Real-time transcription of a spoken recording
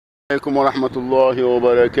Alaikum wa rahmatullahi wa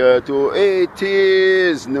barakatuh. It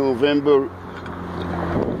is November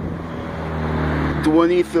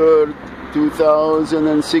 23rd,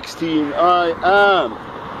 2016. I am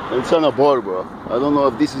in Santa Barbara. I don't know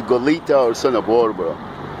if this is Goleta or Santa Barbara.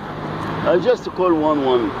 I just called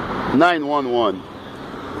 911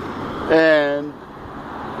 and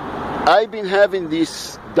I've been having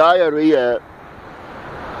this diarrhea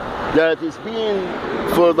that has been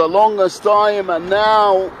for the longest time, and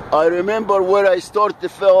now I remember where I started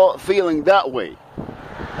feeling that way.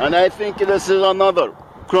 And I think this is another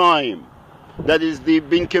crime that is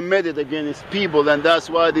being committed against people, and that's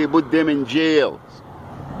why they put them in jails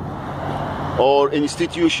or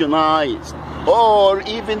institutionalized, or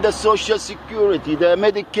even the Social Security, the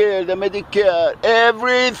Medicare,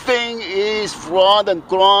 everything is fraud and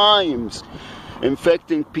crimes,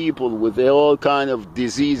 infecting people with all kind of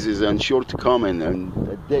diseases and shortcomings and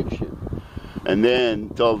addiction, and then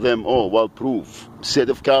tell them, oh, well, proof. State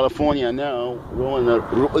of California now,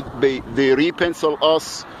 they repencil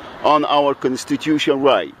us on our constitutional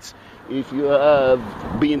rights. If you have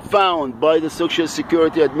been found by the Social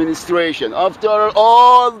Security Administration, after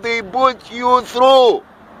all they put you through,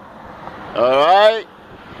 alright?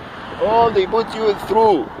 All they put you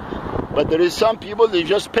through. But there is some people, they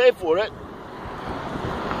just pay for it.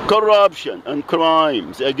 Corruption and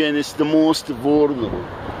crimes against the most vulnerable.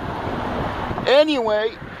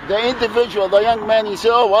 Anyway, the individual, the young man, he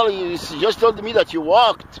said, oh, well, you just told me that you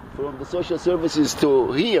walked from the social services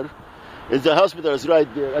to here. The hospital is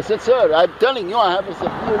right there. I said, sir, I'm telling you, I have a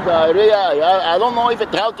severe diarrhea. I don't know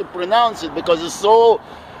how to pronounce it because it's so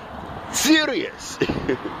serious.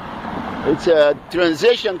 It's a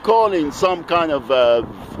transition calling some kind of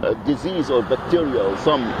disease or bacteria or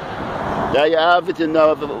some. I have it in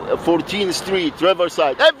 14th Street,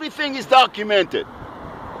 Riverside. Everything is documented.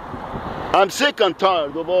 I'm sick and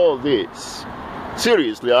tired of all this.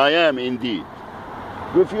 Seriously, I am indeed.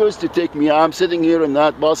 Refuse to take me. I'm sitting here in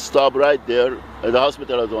that bus stop right there. The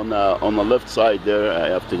hospital is on the left side there. I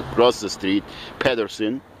have to cross the street,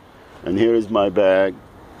 Patterson. And here is my bag.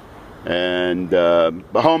 And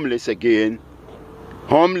homeless again.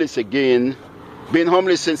 Homeless again. Been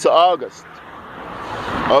homeless since August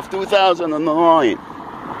of 2009.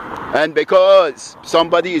 And because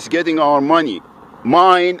somebody is getting our money,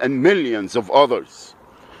 mine and millions of others,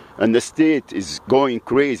 and the state is going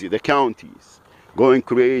crazy, the counties going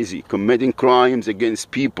crazy, committing crimes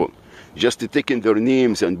against people, just to take in their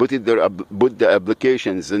names and put the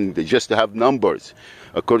applications and just to have numbers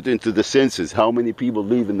according to the census, how many people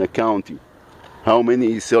live in the county, how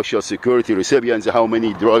many Social Security recipients, how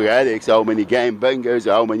many drug addicts, how many gangbangers,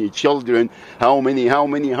 how many children, how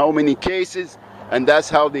many cases, and that's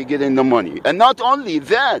how they get in the money. And not only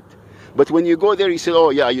that, but when you go there, you say, oh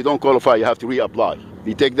yeah, you don't qualify, you have to reapply.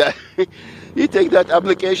 You take that, you take that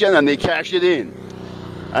application and they cash it in.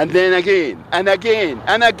 And then again, and again,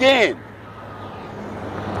 and again.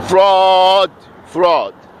 Fraud,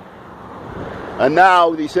 fraud. And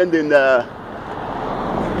now they send in the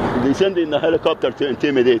helicopter to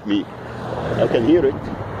intimidate me. I can hear it,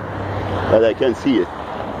 but I can't see it.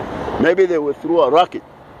 Maybe they will throw a rocket,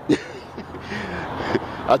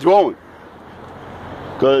 a drone.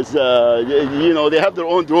 Because, you know, they have their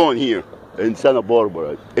own drone here in Santa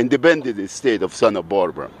Barbara, independent state of Santa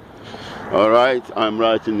Barbara. All right, I'm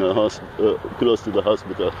right in the close to the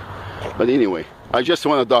hospital. But anyway, I just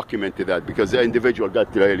want to document that because the individual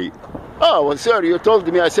got really, oh, well, sir, you told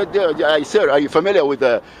me. I said, sir, are you familiar with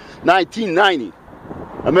the 1990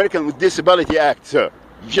 American with Disability Act, sir?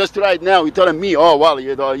 Just right now, you're telling me, oh, well,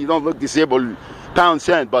 you don't look disabled, pound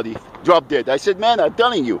sand, buddy, drop dead. I said, man, I'm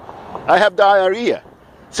telling you, I have diarrhea.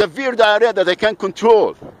 Severe diarrhea that I can't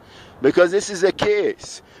control because this is a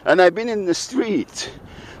case, and I've been in the street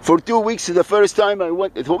for 2 weeks. The first time I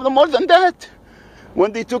went, more than that,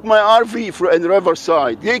 when they took my RV in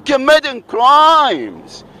Riverside. They committing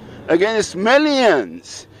crimes against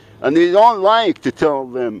millions, and they don't like to tell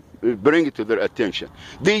them, bring it to their attention.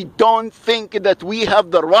 They don't think that we have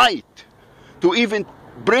the right to even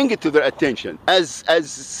bring it to their attention, as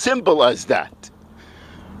simple as that.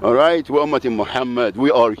 All right, we Ummati Muhammad, we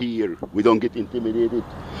are here. We don't get intimidated.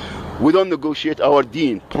 We don't negotiate our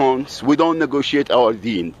deen, pawns. We don't negotiate our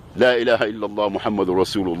deen. La ilaha illallah Muhammadur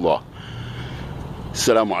Rasulullah.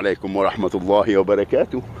 Assalamu alaikum wa rahmatullahi wa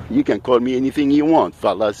barakatuh. You can call me anything you want,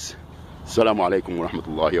 fellas. Assalamu alaikum wa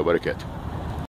rahmatullahi wa barakatuh.